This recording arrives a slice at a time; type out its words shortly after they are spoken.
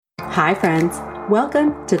Hi, friends.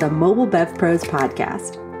 Welcome to the Mobile Bev Pros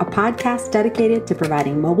podcast, a podcast dedicated to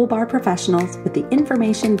providing mobile bar professionals with the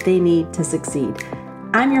information they need to succeed.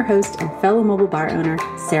 I'm your host and fellow mobile bar owner,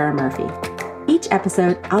 Sarah Murphy. Each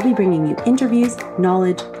episode, I'll be bringing you interviews,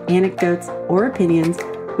 knowledge, anecdotes, or opinions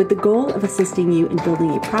with the goal of assisting you in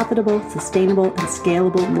building a profitable, sustainable, and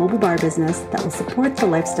scalable mobile bar business that will support the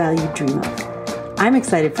lifestyle you dream of. I'm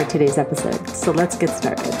excited for today's episode, so let's get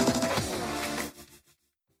started.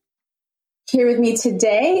 Here with me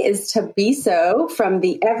today is Thabiso from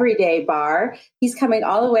the Everyday Bar. He's coming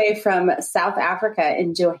all the way from South Africa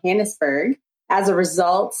in Johannesburg. As a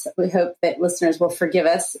result, we hope that listeners will forgive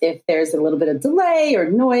us if there's a little bit of delay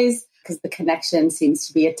or noise because the connection seems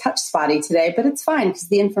to be a touch spotty today, but it's fine because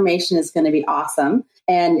the information is going to be awesome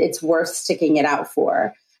and it's worth sticking it out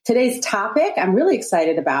for. Today's topic I'm really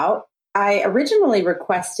excited about. I originally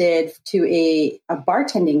requested to a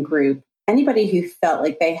bartending group anybody who felt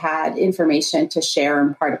like they had information to share and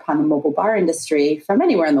impart upon the mobile bar industry from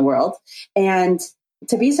anywhere in the world. And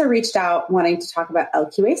Thabiso reached out wanting to talk about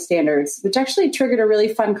LQA standards, which actually triggered a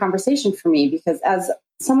really fun conversation for me because as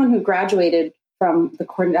someone who graduated from the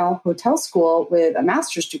Cornell Hotel School with a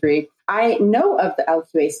master's degree, I know of the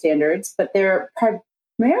LQA standards, but they're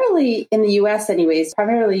primarily in the US anyways,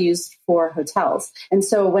 primarily used for hotels. And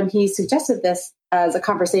so when he suggested this as a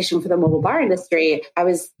conversation for the mobile bar industry, I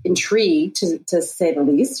was intrigued to say the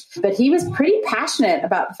least. But he was pretty passionate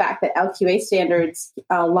about the fact that LQA standards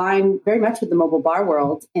align very much with the mobile bar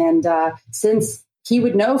world. And since he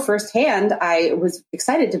would know firsthand, I was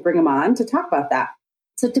excited to bring him on to talk about that.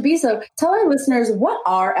 So Thabiso, tell our listeners, what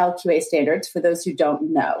are LQA standards for those who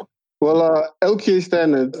don't know? Well, LQA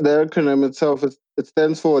standards, the acronym itself, it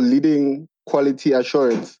stands for Leading Quality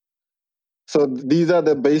Assurance. So these are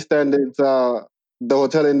the base standards the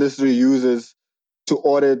hotel industry uses to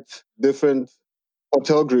audit different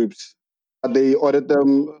hotel groups. They audit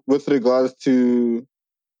them with regards to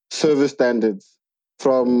service standards,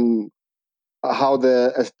 from how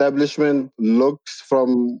the establishment looks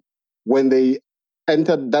from when they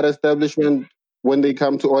entered that establishment, when they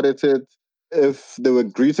come to audit it, if they were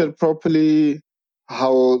greeted properly,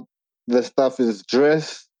 how the staff is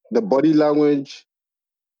dressed, the body language.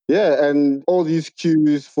 Yeah, and all these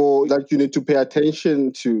cues for that you need to pay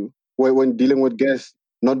attention to when dealing with guests,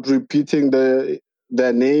 not repeating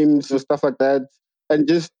their names and stuff like that, and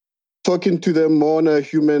just talking to them more on a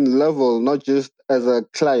human level, not just as a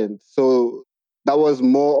client. So that was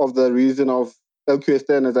more of the reason of LQA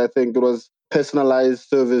standards. I think it was personalized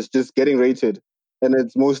service, just getting rated, and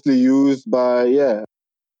it's mostly used by.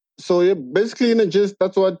 So yeah, basically in a gist,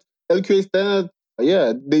 that's what LQA standards.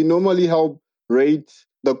 Yeah, they normally help rate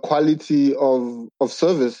the quality of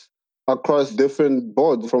service across different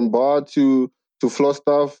boards, from bar to floor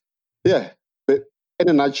staff. Yeah, but in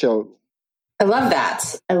a nutshell. I love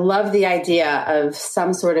that. I love the idea of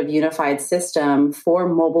some sort of unified system for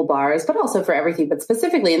mobile bars, but also for everything. But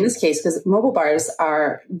specifically in this case, because mobile bars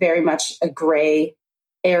are very much a gray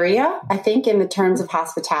area, I think, in the terms of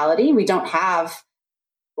hospitality. We don't have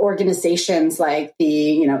organizations like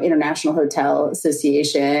the International Hotel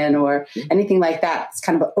Association or anything like that. It's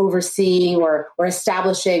kind of overseeing or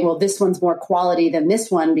establishing, well, this one's more quality than this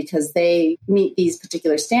one because they meet these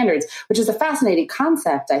particular standards, which is a fascinating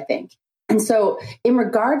concept, I think. And so in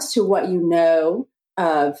regards to what you know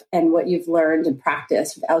of and what you've learned and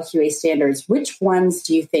practiced with LQA standards, which ones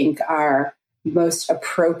do you think are most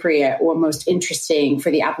appropriate or most interesting for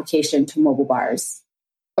the application to mobile bars?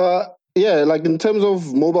 Yeah, like in terms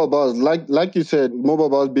of mobile bars, like you said, mobile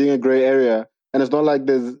bars being a gray area, and it's not like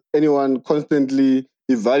there's anyone constantly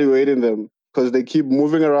evaluating them because they keep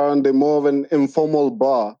moving around. They're more of an informal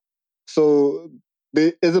bar, so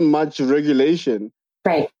there isn't much regulation,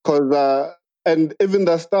 right? Because and even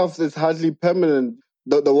the stuff is hardly permanent.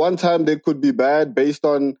 The one time they could be bad based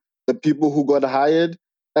on the people who got hired,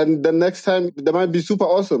 and the next time they might be super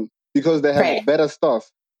awesome because they have better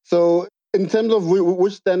stuff. So in terms of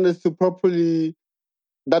which standards to properly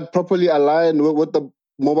align with the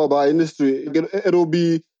mobile bar industry, it'll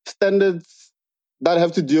be standards that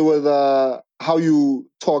have to deal with how you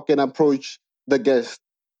talk and approach the guest.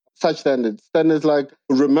 Such standards like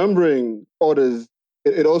remembering orders.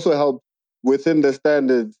 It also helps within the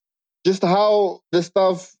standards. Just how the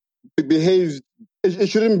staff behaves. It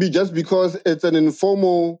shouldn't be just because it's an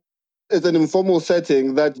informal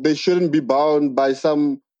setting that they shouldn't be bound by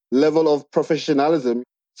some level of professionalism.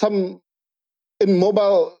 In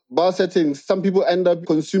mobile bar settings, some people end up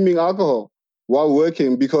consuming alcohol while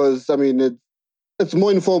working because, it's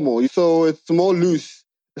more informal. So it's more loose.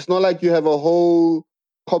 It's not like you have a whole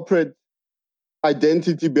corporate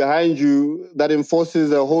identity behind you that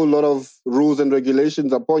enforces a whole lot of rules and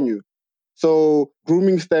regulations upon you. So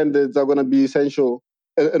grooming standards are going to be essential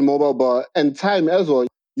in mobile bar, and time as well.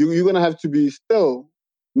 You're going to have to be still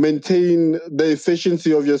maintain the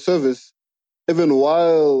efficiency of your service even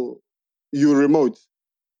while you're remote.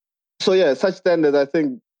 So yeah, such standards, I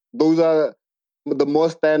think those are the more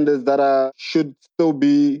standards that should still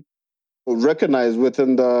be recognized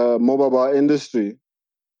within the mobile bar industry.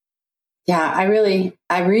 Yeah, I really,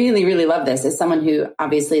 really love this. As someone who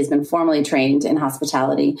obviously has been formally trained in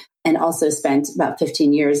hospitality and also spent about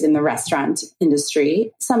 15 years in the restaurant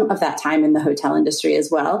industry, some of that time in the hotel industry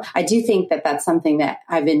as well. I do think that that's something that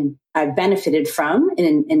I've benefited from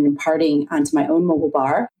in imparting onto my own mobile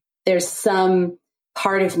bar. There's some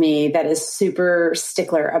part of me that is super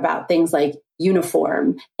stickler about things like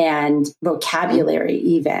uniform and vocabulary,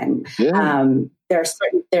 even. Yeah.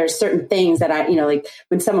 There are certain things that like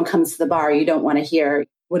when someone comes to the bar, you don't want to hear,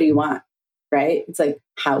 "What do you want?" Right? It's like,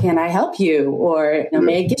 "How can I help you?" Or,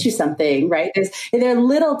 "May I get you something?" Right? There are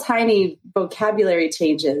little tiny vocabulary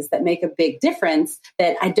changes that make a big difference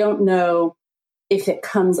that I don't know if it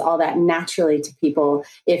comes all that naturally to people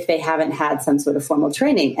if they haven't had some sort of formal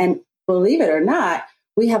training. And believe it or not,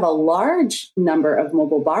 we have a large number of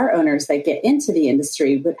mobile bar owners that get into the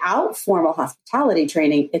industry without formal hospitality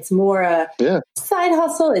training. It's more a side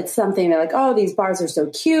hustle. It's something they're like, "Oh, these bars are so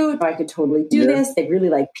cute. I could totally do this." They really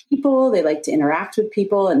like people. They like to interact with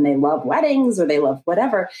people, and they love weddings, or they love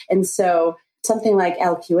whatever. And so something like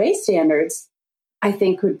LQA standards, I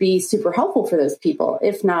think, would be super helpful for those people.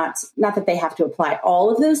 If not that they have to apply all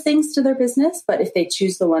of those things to their business, but if they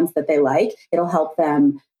choose the ones that they like, it'll help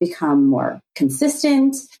them become more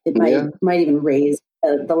consistent. It might even raise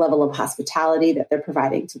the level of hospitality that they're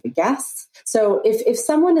providing to the guests. So if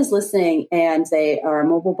someone is listening and they are a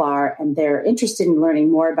mobile bar and they're interested in learning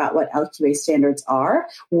more about what LQA standards are,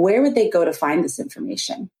 where would they go to find this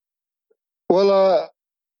information? Well,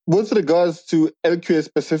 with regards to LQA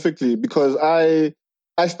specifically, because I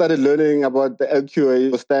started learning about the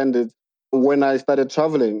LQA standards when I started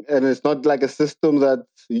traveling, and it's not like a system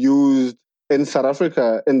that's used in South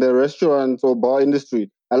Africa in the restaurant or bar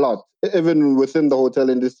industry a lot, even within the hotel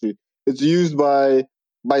industry. It's used by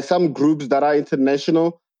some groups that are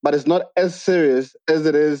international, but it's not as serious as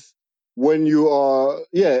it is when you are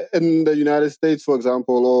in the United States, for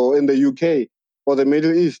example, or in the UK or the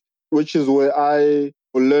Middle East, which is where I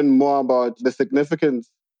will learn more about the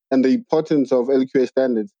significance and the importance of LQA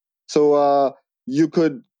standards. So you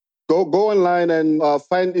could go online and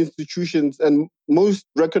find institutions, and most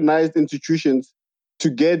recognized institutions, to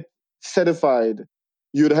get certified.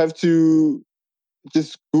 You'd have to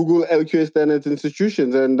just Google LQA standards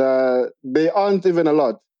institutions, and they aren't even a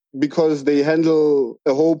lot because they handle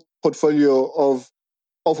a whole portfolio of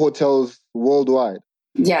hotels worldwide.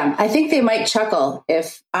 Yeah, I think they might chuckle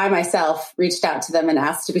if I myself reached out to them and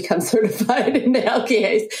asked to become certified in the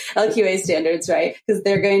LQA standards, right? Because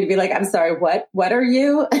they're going to be like, "I'm sorry, what are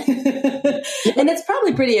you?" And it's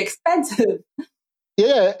probably pretty expensive.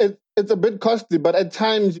 Yeah, it's a bit costly, but at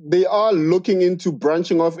times they are looking into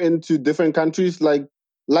branching off into different countries, like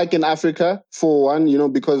in Africa, for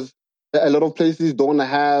one, because a lot of places don't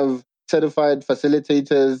have certified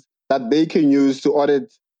facilitators that they can use to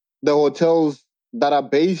audit the hotels that are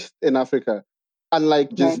based in Africa,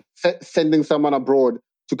 unlike just sending someone abroad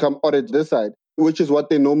to come audit this side, which is what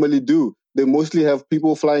they normally do. They mostly have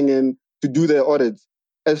people flying in to do their audits,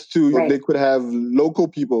 as to they could have local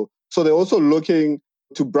people. So they're also looking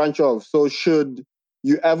to branch off. So should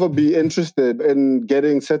you ever be interested in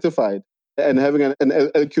getting certified and having an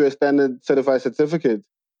LQA standard certified certificate,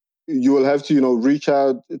 you will have to, reach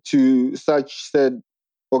out to such said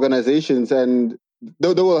organizations, and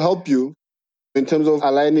they will help you in terms of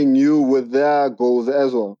aligning you with their goals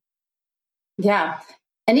as well. Yeah.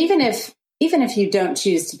 And even if you don't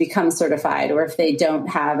choose to become certified, or if they don't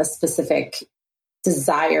have a specific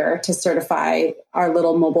desire to certify our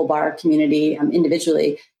little mobile bar community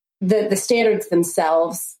individually, the standards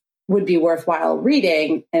themselves would be worthwhile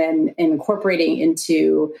reading and incorporating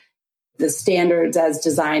into the standards as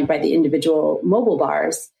designed by the individual mobile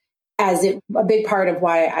bars. A big part of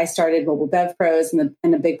why I started Mobile Bev Pros, and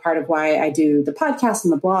a big part of why I do the podcast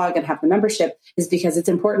and the blog and have the membership, is because it's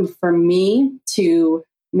important for me to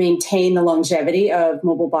maintain the longevity of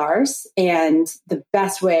mobile bars. And the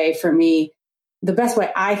best way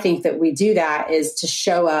I think that we do that is to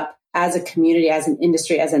show up as a community, as an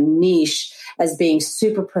industry, as a niche, as being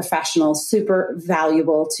super professional, super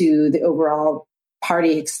valuable to the overall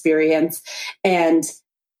party experience, and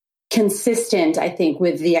consistent, I think,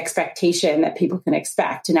 with the expectation that people can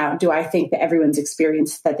expect. Now, do I think that everyone's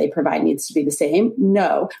experience that they provide needs to be the same?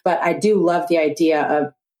 No, but I do love the idea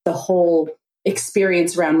of the whole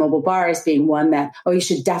experience around mobile bars being one that, oh, you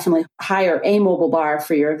should definitely hire a mobile bar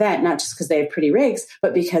for your event, not just because they have pretty rigs,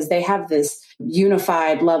 but because they have this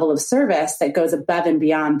unified level of service that goes above and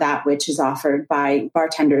beyond that which is offered by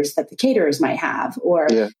bartenders that the caterers might have, or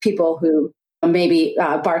people who maybe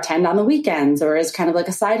bartend on the weekends or as kind of like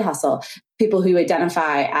a side hustle. People who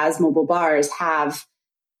identify as mobile bars have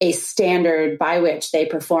a standard by which they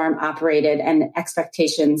perform, operated, and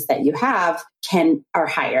expectations that you have are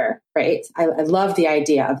higher, right? I love the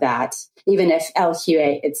idea of that. Even if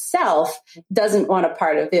LQA itself doesn't want a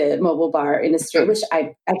part of the mobile bar industry, which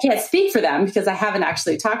I can't speak for them because I haven't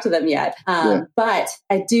actually talked to them yet. But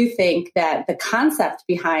I do think that the concept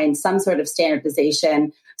behind some sort of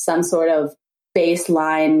standardization, some sort of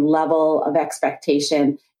baseline level of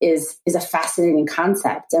expectation is a fascinating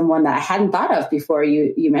concept and one that I hadn't thought of before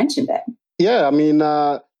you mentioned it. Yeah, I mean,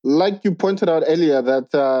 like you pointed out earlier,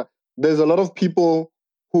 that there's a lot of people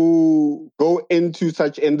who go into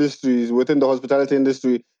such industries within the hospitality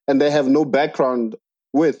industry and they have no background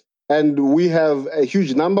with. And we have a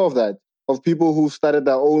huge number of that, of people who started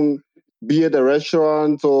their own, be it a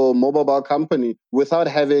restaurant or mobile bar company, without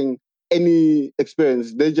having any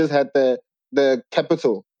experience. They just had the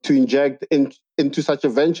capital to inject into such a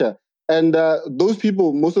venture. And those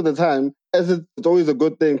people, most of the time, as it's always a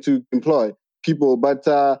good thing to employ people, but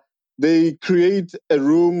they create a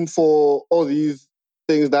room for all these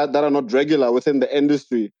things that are not regular within the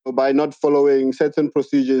industry by not following certain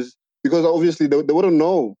procedures, because obviously they wouldn't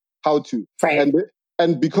know how to. Right.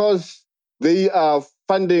 And because they are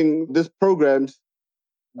funding these programs,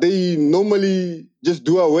 they normally just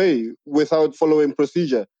do away without following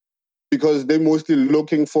procedure, because they're mostly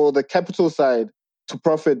looking for the capital side to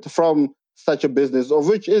profit from such a business, of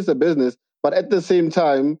which is a business, but at the same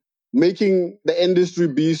time, making the industry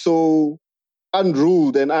be so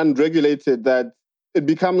unruled and unregulated that it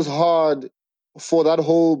becomes hard for that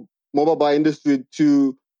whole mobile bar industry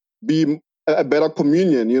to be a better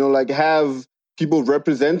communion, like have people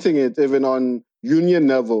representing it even on union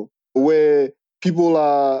level, where people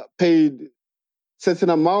are paid certain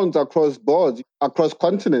amounts across boards, across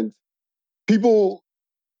continents. People,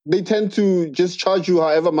 they tend to just charge you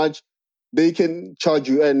however much they can charge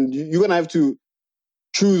you, and you're going to have to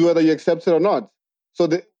choose whether you accept it or not. So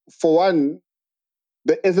for one,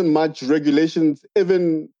 there isn't much regulations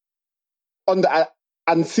even on the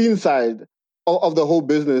unseen side of the whole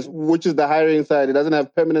business, which is the hiring side. It doesn't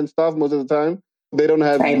have permanent staff most of the time. They don't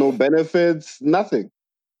have no benefits, nothing.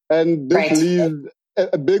 And this leaves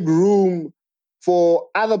a big room for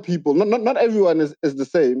other people. Not everyone is the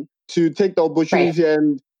same, to take the opportunity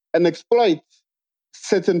and exploit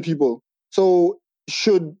certain people. So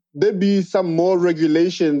should there be some more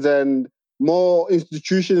regulations and more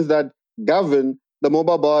institutions that govern the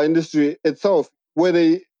mobile bar industry itself, where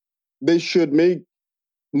they should make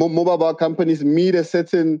mobile bar companies meet a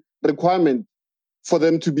certain requirement for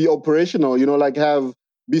them to be operational, like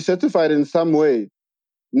be certified in some way,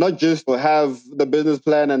 not just have the business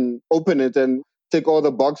plan and open it and tick all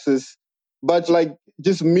the boxes, but like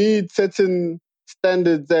just meet certain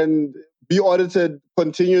standards and be audited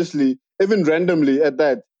continuously, even randomly at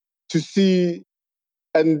that, to see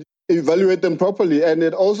and evaluate them properly. And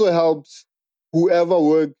it also helps whoever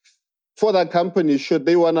works for that company, should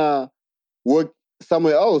they want to work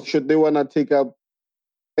somewhere else, should they want to take up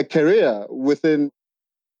a career within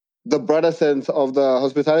the broader sense of the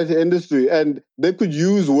hospitality industry. And they could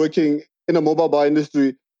use working in a mobile bar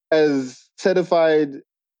industry as certified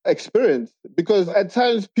experience, because at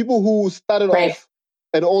times people who started off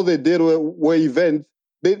and all they did were events,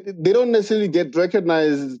 they don't necessarily get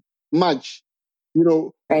recognized much,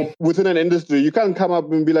 within an industry. You can't come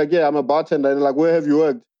up and be like, yeah, I'm a bartender. And like, where have you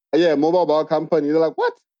worked? Yeah, mobile bar company. They're like,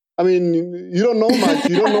 what? I mean, you don't know much.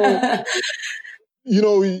 You don't know,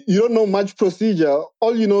 you don't know much procedure.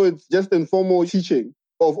 All you know is just informal teaching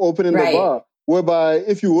of opening the bar. Whereby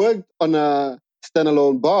if you work on a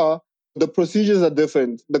standalone bar, the procedures are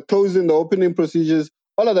different. The closing, the opening procedures,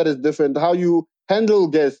 all of that is different. How you handle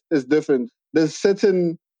guests is different. There's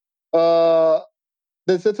certain laws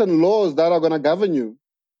that are going to govern you.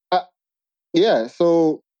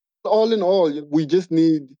 So all in all, we just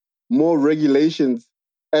need more regulations.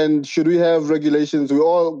 And should we have regulations, we're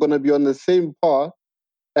all going to be on the same path.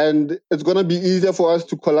 And it's going to be easier for us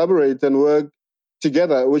to collaborate and work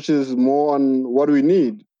together, which is more on what we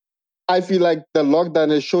need. I feel like the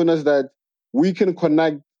lockdown has shown us that we can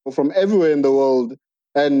connect from everywhere in the world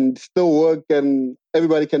and still work, and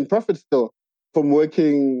everybody can profit still. from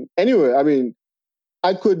working anywhere. I mean,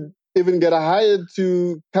 I could even get hired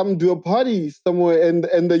to come do a party somewhere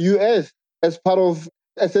in the US as part of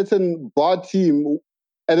a certain bar team,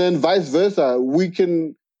 and then vice versa. We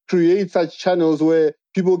can create such channels where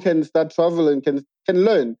people can start traveling, can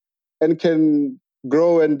learn, and can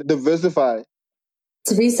grow and diversify.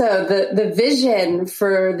 Tabiso, the vision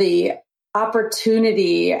for the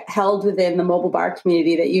opportunity held within the mobile bar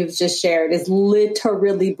community that you've just shared is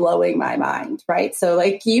literally blowing my mind, right? So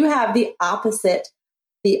like you have the opposite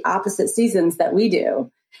seasons that we do.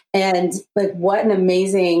 And like what an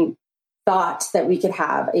amazing thought that we could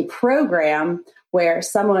have a program where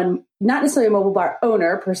someone, not necessarily a mobile bar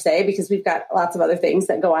owner per se, because we've got lots of other things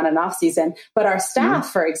that go on in off season, but our staff,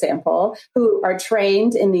 for example, who are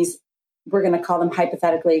trained in these, we're going to call them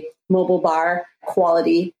hypothetically mobile bar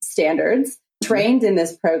quality standards, trained in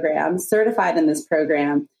this program, certified in this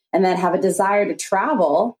program, and then have a desire to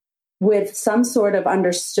travel with some sort of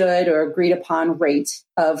understood or agreed upon rate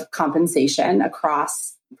of compensation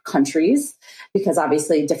across countries, because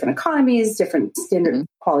obviously different economies, different standard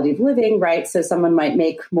quality of living, right? So someone might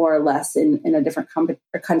make more or less in a different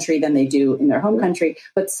country than they do in their home country,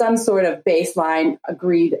 but some sort of baseline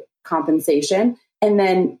agreed compensation. And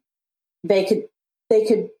then they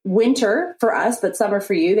could winter for us, but summer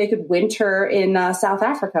for you. They could winter in South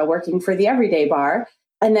Africa working for the Everyday Bar,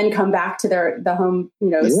 and then come back to the home,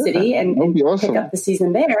 city and awesome. Pick up the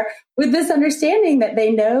season there with this understanding that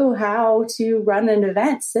they know how to run an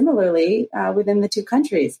event similarly within the two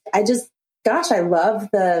countries. I love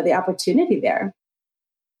the opportunity there.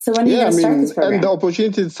 So when are you going to start this program? And the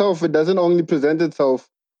opportunity itself, it doesn't only present itself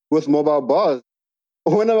with mobile bars.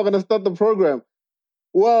 When are we going to start the program?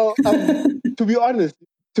 Well, to be honest,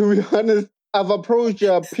 I've approached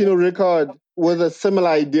Pinot Ricard with a similar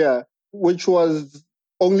idea, which was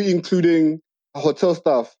only including hotel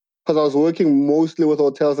staff, because I was working mostly with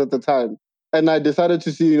hotels at the time. And I decided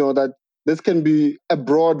to see, that this can be a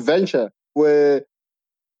broad venture where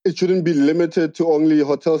it shouldn't be limited to only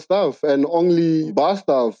hotel staff and only bar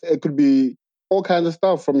staff. It could be all kinds of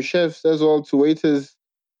stuff, from chefs as well to waiters.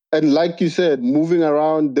 And like you said, moving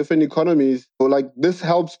around different economies, like this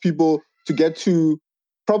helps people to get to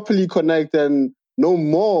properly connect and know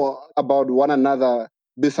more about one another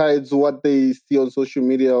besides what they see on social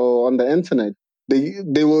media or on the internet.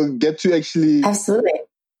 They will get to actually absolutely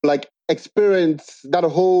like experience that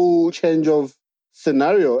whole change of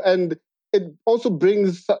scenario. And it also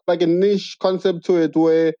brings like a niche concept to it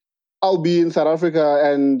where I'll be in South Africa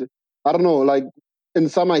and I don't know, like in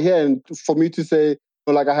summer here, and for me to say,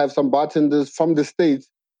 like I have some bartenders from the States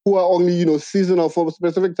who are only, seasonal for a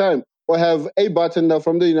specific time, or have a bartender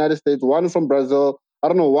from the United States, one from Brazil, I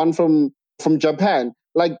don't know, one from Japan.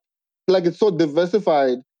 Like it's so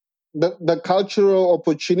diversified. The cultural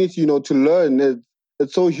opportunity, to learn,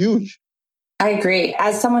 it's so huge. I agree.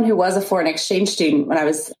 As someone who was a foreign exchange student when I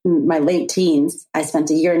was in my late teens, I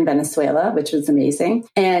spent a year in Venezuela, which was amazing.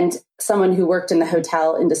 And someone who worked in the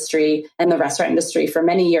hotel industry and the restaurant industry for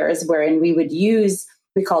many years, wherein we would use,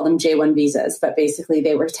 we call them J1 visas, but basically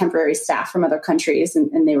they were temporary staff from other countries,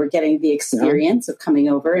 and they were getting the experience of coming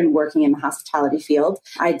over and working in the hospitality field.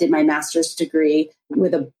 I did my master's degree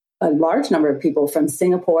with a large number of people from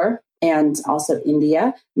Singapore and also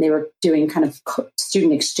India. And they were doing kind of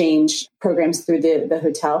student exchange programs through the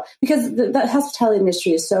hotel, because the hospitality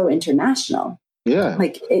industry is so international. Yeah.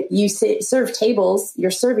 Like you serve tables,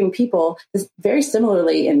 you're serving people very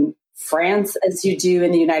similarly in France as you do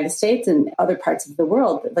in the United States and other parts of the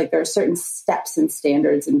world. Like there are certain steps and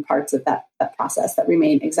standards and parts of that process that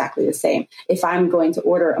remain exactly the same. If I'm going to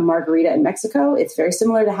order a margarita in Mexico, it's very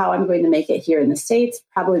similar to how I'm going to make it here in the States,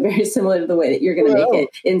 probably very similar to the way that you're going to make it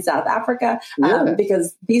in South Africa,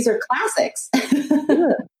 because these are classics.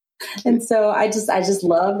 And so I just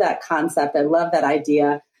love that concept. I love that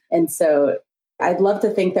idea. And so I'd love to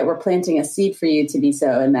think that we're planting a seed for you,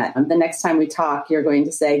 Tabiso, and that the next time we talk, you're going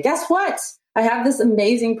to say, guess what? I have this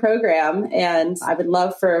amazing program, and I would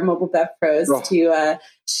love for Mobile Bev Pros to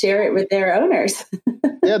share it with their owners.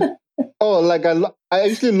 Yeah. Oh, like I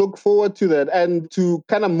actually look forward to that, and to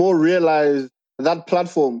kind of more realize that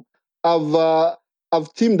platform.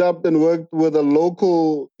 I've teamed up and worked with a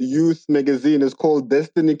local youth magazine. It's called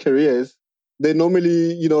Destiny Careers. They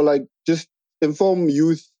normally, like just inform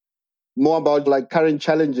youth more about like current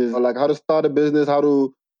challenges, or like how to start a business, how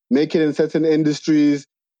to make it in certain industries,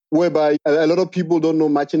 whereby a lot of people don't know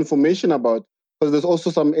much information about, because there's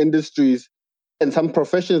also some industries and some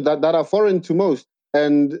professions that are foreign to most.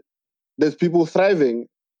 And there's people thriving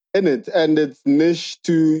in it. And it's niche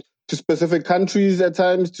to specific countries at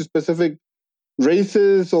times, to specific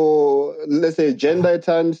races, or let's say gender at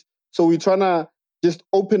times. So we're trying to just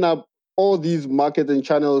open up all these markets and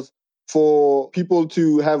channels for people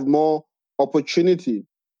to have more opportunity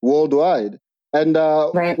worldwide. And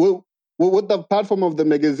Right. with the platform of the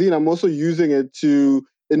magazine, I'm also using it to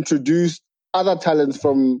introduce other talents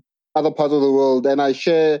from other parts of the world. And I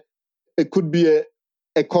share, it could be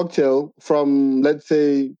a cocktail from, let's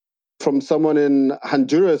say, from someone in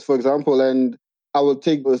Honduras, for example, and I will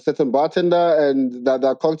take a certain bartender and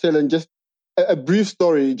that cocktail and just a brief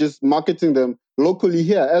story, just marketing them locally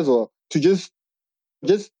here as well, to just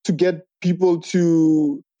to get people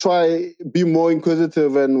to try be more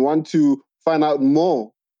inquisitive and want to find out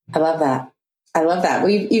more. I love that. I love that.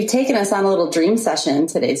 You've taken us on a little dream session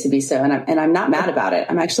today, Thabiso, and I'm not mad about it.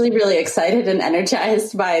 I'm actually really excited and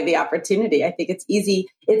energized by the opportunity. I think it's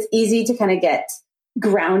easy to kind of get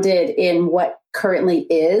grounded in what currently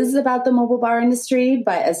is about the mobile bar industry.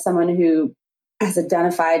 But as someone who has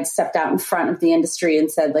identified, stepped out in front of the industry and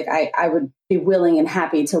said, like, I would be willing and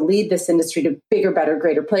happy to lead this industry to bigger, better,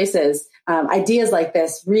 greater places. Ideas like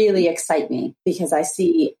this really excite me because I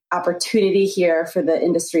see opportunity here for the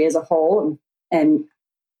industry as a whole. And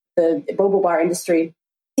the mobile bar industry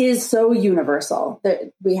is so universal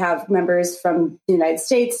that we have members from the United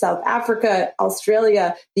States, South Africa,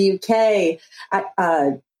 Australia, the UK,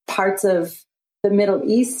 parts of the Middle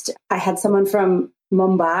East. I had someone from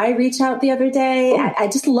Mumbai reach out the other day. I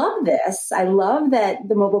just love this. I love that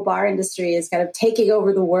the mobile bar industry is kind of taking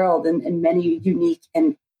over the world in many unique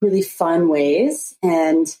and really fun ways.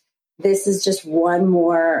 And this is just one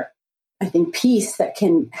more, I think, piece that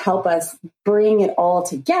can help us bring it all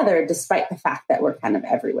together, despite the fact that we're kind of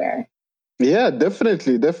everywhere. Yeah,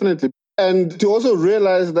 definitely. And to also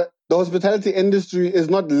realize that the hospitality industry is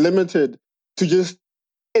not limited to just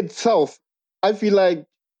itself. I feel like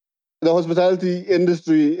the hospitality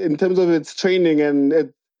industry, in terms of its training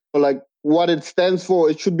and like what it stands for,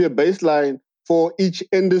 it should be a baseline for each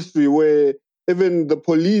industry where even the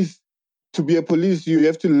police, to be a police, you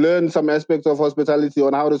have to learn some aspects of hospitality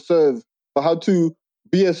on how to serve, or how to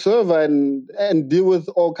be a server and deal with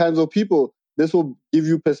all kinds of people. This will give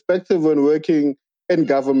you perspective when working in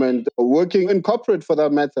government, or working in corporate for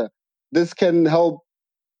that matter. This can help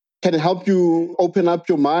you open up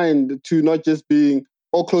your mind to not just being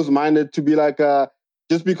all closed-minded, to be like,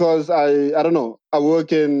 just because I don't know,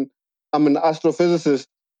 I'm an astrophysicist,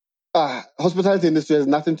 hospitality industry has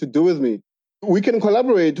nothing to do with me. We can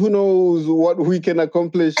collaborate. Who knows what we can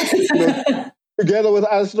accomplish together with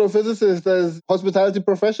astrophysicists as hospitality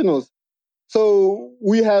professionals. So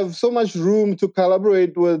we have so much room to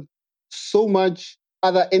collaborate with so much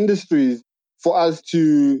other industries for us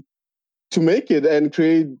to make it and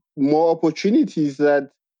create more opportunities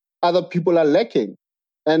that other people are lacking.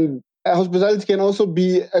 And hospitality can also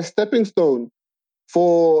be a stepping stone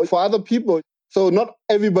for other people. So not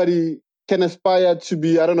everybody can aspire to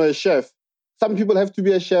be, I don't know, a chef. Some people have to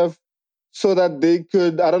be a chef so that they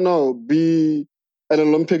could, I don't know, be an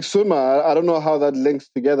Olympic swimmer. I don't know how that links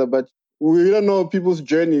together, but we don't know people's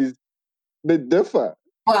journeys. They differ.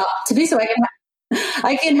 Well, Thabiso,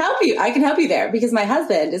 I can help you. I can help you there because my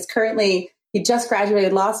husband is he just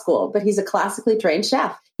graduated law school, but he's a classically trained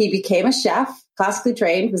chef. He became a chef, classically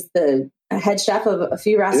trained, was the head chef of a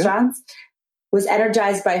few restaurants, was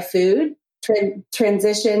energized by food,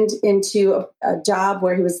 transitioned into a job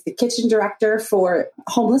where he was the kitchen director for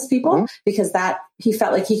homeless people because that he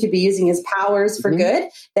felt like he could be using his powers for good.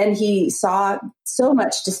 Then he saw so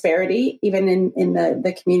much disparity, even in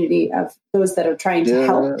the community of those that are trying to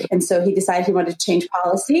help. And so he decided he wanted to change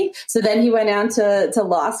policy. So then he went down to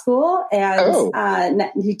law school and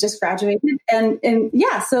he just graduated. And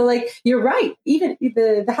so like, you're right. Even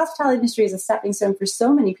the hospitality industry is a stepping stone for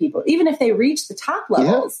so many people, even if they reach the top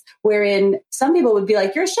levels, wherein some people would be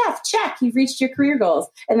like, you're a chef, check, you've reached your career goals.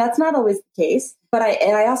 And that's not always the case. But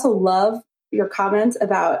I also love your comments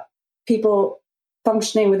about people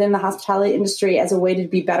functioning within the hospitality industry as a way to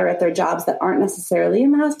be better at their jobs that aren't necessarily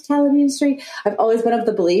in the hospitality industry. I've always been of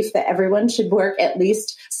the belief that everyone should work at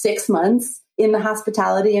least 6 months in the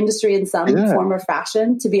hospitality industry in some form or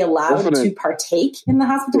fashion to be allowed to partake in the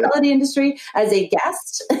hospitality industry as a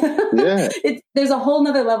guest. There's a whole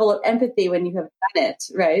nother level of empathy when you have done it,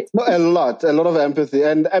 right? A lot of empathy.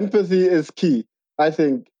 And empathy is key, I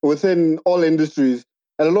think, within all industries.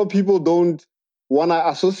 And a lot of people don't want to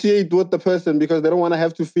associate with the person because they don't want to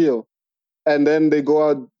have to feel. And then they go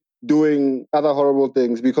out doing other horrible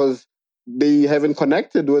things because they haven't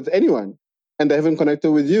connected with anyone and they haven't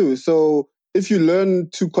connected with you. So if you learn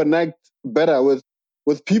to connect better with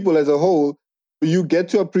people as a whole, you get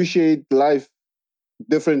to appreciate life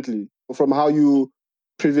differently from how you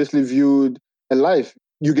previously viewed a life.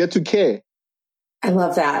 You get to care. I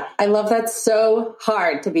love that. I love that so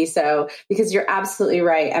hard to be so, because you're absolutely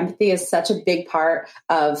right. Empathy is such a big part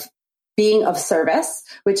of being of service,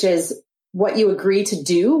 which is what you agree to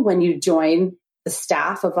do when you join the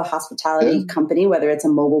staff of a hospitality company, whether it's a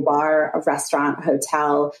mobile bar, a restaurant, a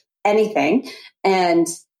hotel, anything. And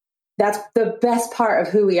that's the best part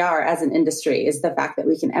of who we are as an industry, is the fact that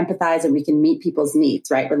we can empathize and we can meet people's needs,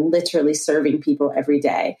 right? We're literally serving people every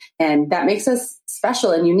day. And that makes us special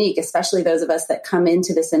and unique, especially those of us that come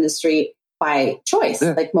into this industry by choice,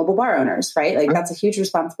 like mobile bar owners, right? Like that's a huge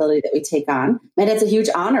responsibility that we take on. And it's a huge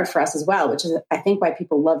honor for us as well, which is, I think, why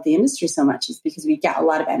people love the industry so much, is because we get a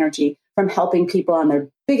lot of energy from helping people on their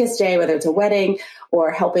biggest day, whether it's a wedding or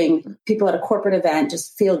helping people at a corporate event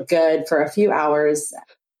just feel good for a few hours.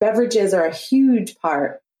 Beverages are a huge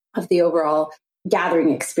part of the overall gathering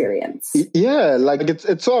experience. Yeah, like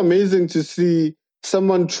it's so amazing to see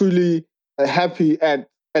someone truly happy at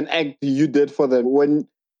an act you did for them.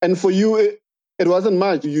 And for you, it wasn't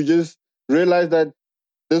much. You just realized that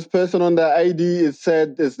this person on their ID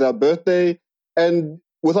said it's their birthday, and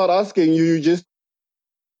without asking, you just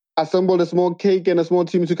assembled a small cake and a small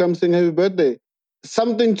team to come sing happy birthday.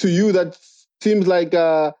 Something to you that seems like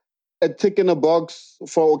a tick in a box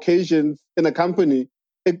for occasions in a company.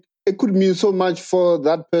 It could mean so much for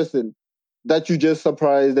that person that you just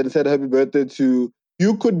surprised and said happy birthday to.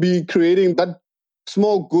 You could be creating that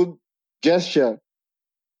small good gesture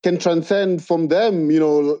can transcend from them,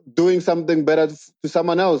 doing something better to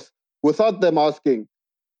someone else without them asking.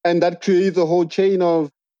 And that creates a whole chain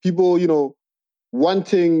of people,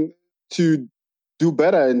 wanting to do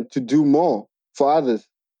better and to do more for others.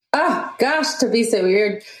 Oh, gosh, Thabiso,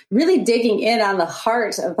 we're really digging in on the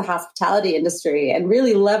heart of the hospitality industry and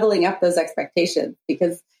really leveling up those expectations,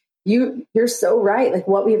 because you're so right. Like,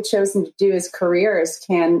 what we have chosen to do as careers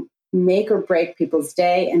can make or break people's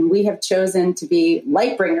day. And we have chosen to be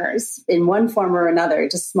light bringers in one form or another,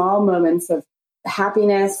 just small moments of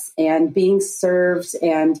happiness and being served.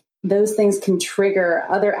 And those things can trigger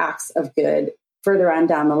other acts of good further on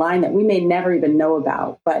down the line that we may never even know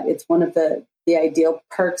about. But it's one of the ideal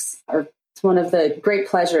perks, or it's one of the great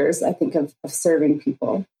pleasures, I think, of serving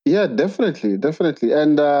people. Yeah, definitely.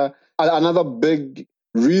 And another big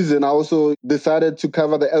reason I also decided to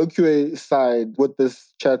cover the LQA side with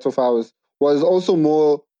this chat of ours was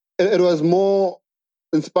also it was more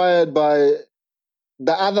inspired by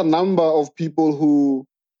the other number of people who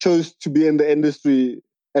chose to be in the industry,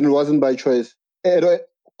 and it wasn't by choice.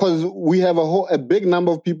 Because we have a big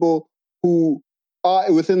number of people who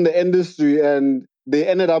are within the industry and they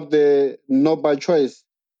ended up there not by choice.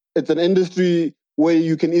 It's an industry where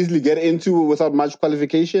you can easily get into without much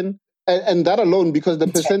qualification. And that alone, because the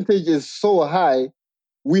percentage is so high,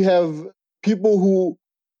 we have people who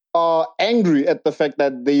are angry at the fact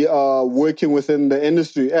that they are working within the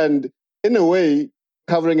industry, and in a way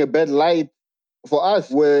covering a bad light for us,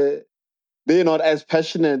 where they're not as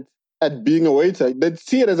passionate at being a waiter. They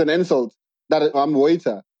see it as an insult that I'm a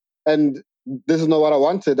waiter and this is not what I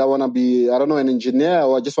wanted. I want to be, I don't know, an engineer,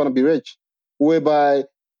 or I just want to be rich. Whereby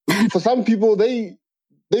for some people, they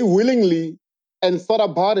willingly and thought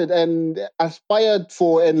about it and aspired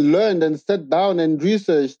for and learned and sat down and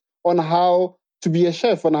researched on how to be a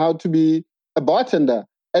chef, on how to be a bartender.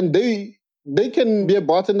 And they can be a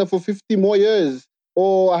bartender for 50 more years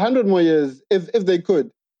or 100 more years if they could.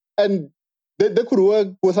 And they could work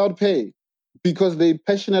without pay because they're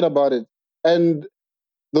passionate about it. And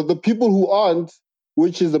the people who aren't,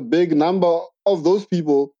 which is a big number of those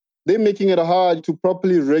people, they're making it hard to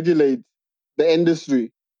properly regulate the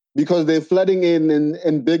industry because they're flooding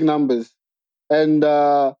in big numbers. And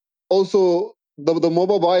also, the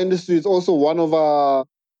mobile bar industry is also one of our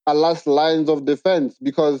last lines of defense,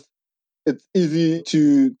 because it's easy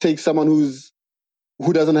to take someone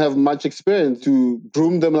who doesn't have much experience to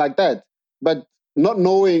groom them like that. But not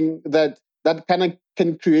knowing that kind of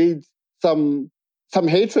can create some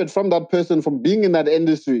hatred from that person from being in that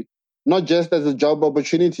industry, not just as a job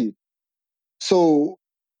opportunity. So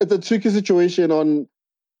it's a tricky situation on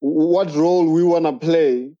what role we want to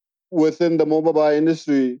play within the mobile bar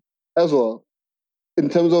industry as well, in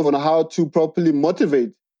terms of how to properly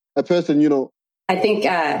motivate a person. I think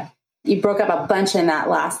you broke up a bunch in that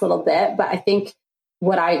last little bit, but I think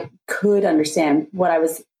what I could understand, what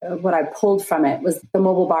I pulled from it, was the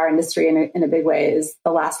mobile bar industry in a big way is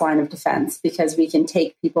the last line of defense, because we can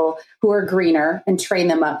take people who are greener and train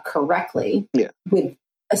them up correctly with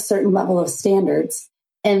a certain level of standards.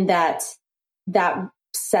 And that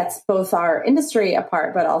sets both our industry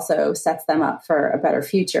apart, but also sets them up for a better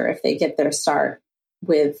future if they get their start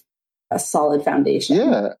with a solid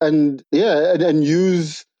foundation. And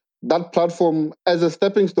use that platform as a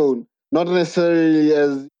stepping stone, not necessarily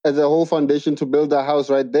as a whole foundation to build a house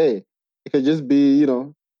right there. It could just be,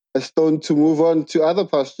 a stone to move on to other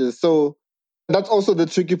pastures. So that's also the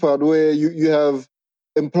tricky part where you have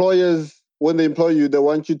employers, when they employ you, they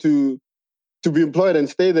want you to be employed and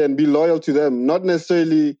stay there and be loyal to them, not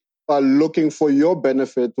necessarily looking for your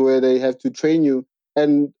benefit where they have to train you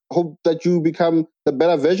and hope that you become the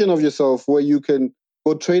better version of yourself where you can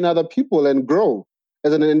go train other people and grow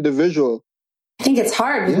as an individual. I think it's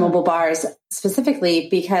hard with mobile bars specifically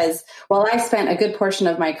because while I spent a good portion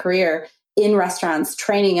of my career in restaurants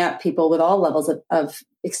training up people with all levels of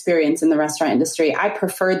experience in the restaurant industry, I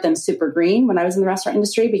preferred them super green when I was in the restaurant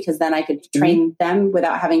industry because then I could train them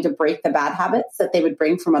without having to break the bad habits that they would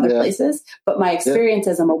bring from other places. But my experience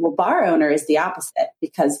as a mobile bar owner is the opposite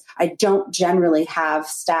because I don't generally have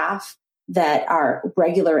staff that are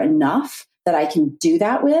regular enough that I can do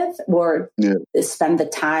that with or spend the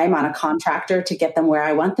time on a contractor to get them where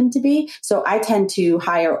I want them to be. So I tend to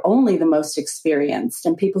hire only the most experienced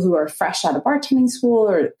and people who are fresh out of bartending school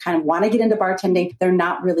or kind of want to get into bartending. They're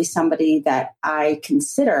not really somebody that I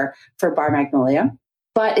consider for Bar Magnolia.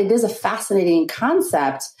 But it is a fascinating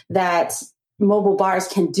concept that mobile bars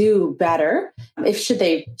can do better should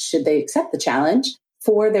they accept the challenge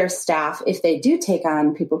for their staff if they do take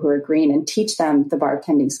on people who are green and teach them the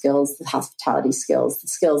bartending skills, the hospitality skills, the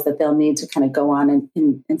skills that they'll need to kind of go on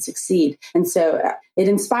and succeed. And so it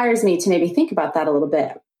inspires me to maybe think about that a little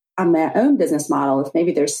bit on my own business model. If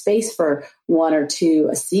maybe there's space for one or two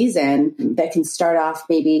a season that can start off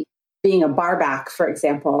maybe being a barback, for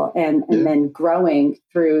example, and then growing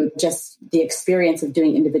through just the experience of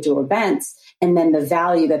doing individual events and then the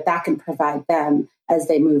value that can provide them as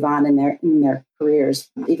they move on in their careers,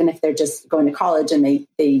 even if they're just going to college and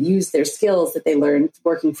they use their skills that they learned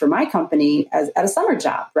working for my company at a summer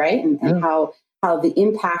job, right? And how the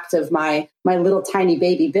impact of my little tiny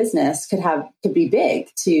baby business could be big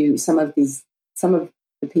to some of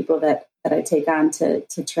the people that I take on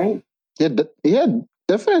to train. Yeah,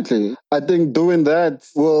 definitely. I think doing that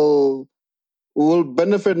will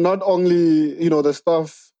benefit not only the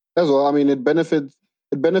staff as well. I mean, it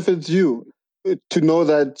benefits you to know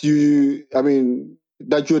that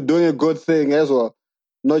that you're doing a good thing as well,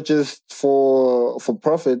 not just for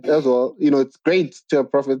profit as well. It's great to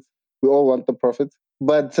have profits. We all want the profit,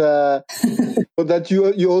 but but that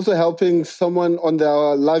you're also helping someone on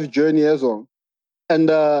their life journey as well. And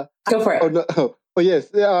go for it. Oh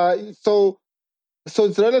yes. So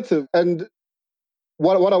it's relative. And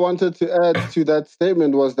what I wanted to add to that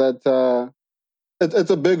statement was that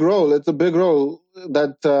it's a big role. It's a big role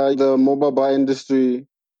that the mobile bar industry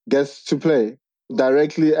gets to play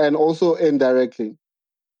directly and also indirectly.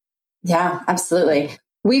 Yeah, absolutely.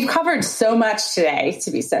 We've covered so much today,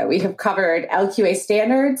 Thabiso. We have covered LQA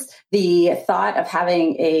standards, the thought of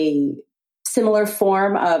having a similar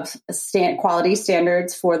form of quality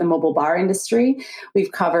standards for the mobile bar industry.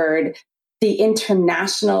 We've covered the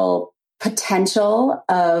international potential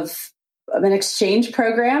of an exchange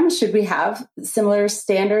program. Should we have similar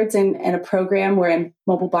standards and a program where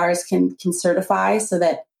mobile bars can certify so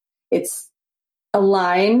that it's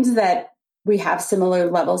aligned, that we have similar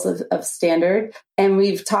levels of standard? And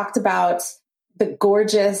we've talked about the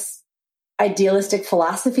gorgeous idealistic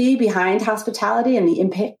philosophy behind hospitality and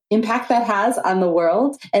the impact that has on the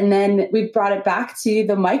world. And then we brought it back to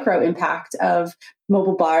the micro impact of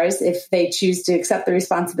mobile bars if they choose to accept the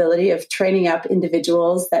responsibility of training up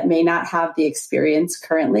individuals that may not have the experience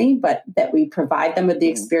currently, but that we provide them with the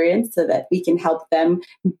experience so that we can help them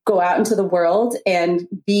go out into the world and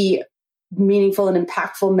be meaningful and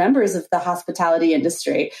impactful members of the hospitality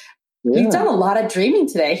industry. Yeah. You've done a lot of dreaming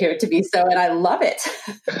today here, Thabiso, and I love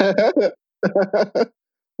it.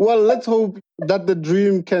 Well, let's hope that the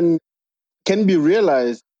dream can be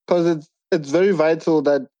realized, because it's very vital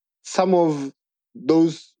that some of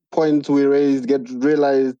those points we raised get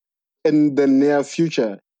realized in the near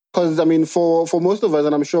future. Because I mean, for most of us,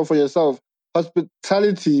 and I'm sure for yourself,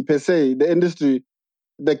 hospitality per se, the industry,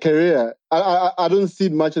 the career, I don't see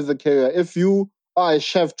it much as a career. If you are a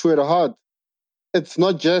chef true at heart, it's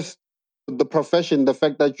not just the profession, the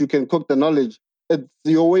fact that you can cook the knowledge. It's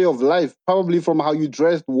your way of life, probably from how you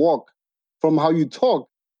dress, walk, from how you talk.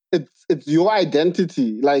 It's your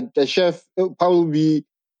identity. Like a chef, it'll probably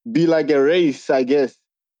be like a race, I guess,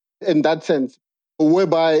 in that sense.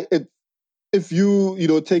 Whereby if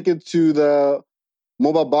you take it to the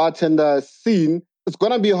mobile bartender scene, it's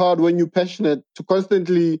gonna be hard when you're passionate to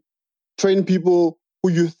constantly train people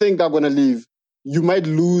who you think are gonna leave. You might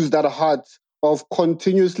lose that heart of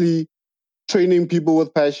continuously training people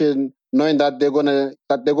with passion, knowing that they're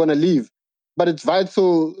gonna leave. But it's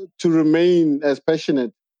vital to remain as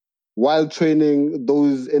passionate while training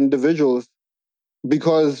those individuals,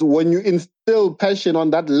 because when you instill passion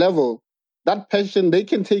on that level, that passion, they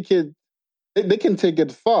can take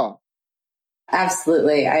it far.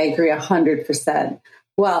 Absolutely. I agree 100%.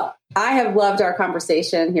 Well, I have loved our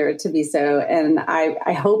conversation here at Tabiso, and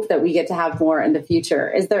I hope that we get to have more in the future.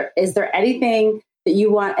 Is there anything that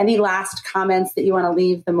you want, any last comments that you want to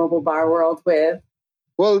leave the mobile bar world with?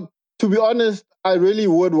 Well, to be honest, I really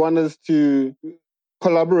would want us to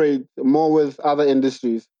collaborate more with other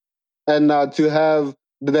industries, and to have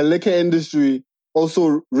the liquor industry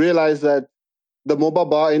also realize that the mobile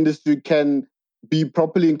bar industry can be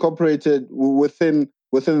properly incorporated within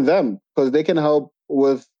them, because they can help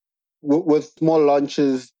with small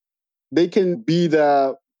launches. They can be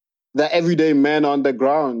the everyday man on the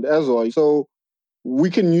ground as well. So we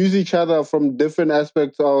can use each other from different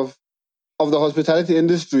aspects of the hospitality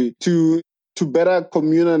industry to better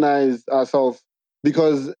communalize ourselves,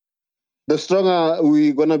 because the stronger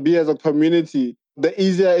we're going to be as a community, the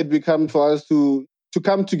easier it becomes for us to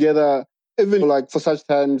come together, even like for such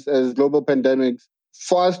times as global pandemics,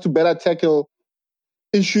 for us to better tackle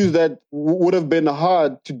issues that would have been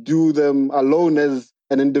hard to do them alone as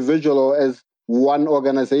an individual or as one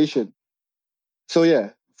organization. So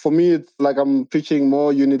yeah, for me, it's like I'm preaching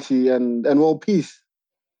more unity and more peace.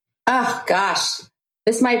 Oh gosh,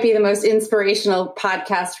 this might be the most inspirational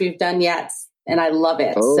podcast we've done yet. And I love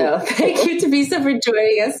it. Oh. So thank you, Tabiso, for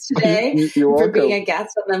joining us today, for being a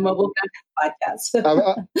guest on the Mobile Bev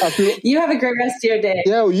podcast. You have a great rest of your day.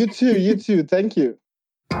 Yeah, you too. You too. Thank you.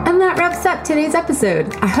 And that wraps up today's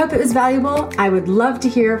episode. I hope it was valuable. I would love to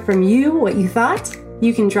hear from you what you thought.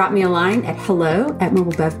 You can drop me a line at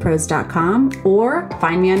hello@mobilebevpros.com or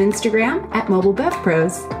find me on Instagram at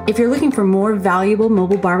mobilebevpros. If you're looking for more valuable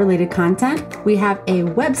mobile bar related content, we have a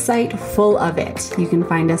website full of it. You can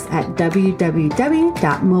find us at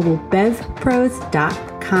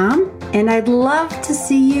www.mobilebevpros.com. And I'd love to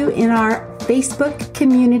see you in our Facebook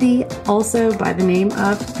community, also by the name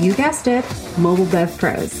of, you guessed it, Mobile Bev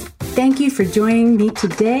Pros. Thank you for joining me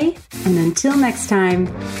today. And until next time,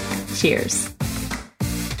 cheers.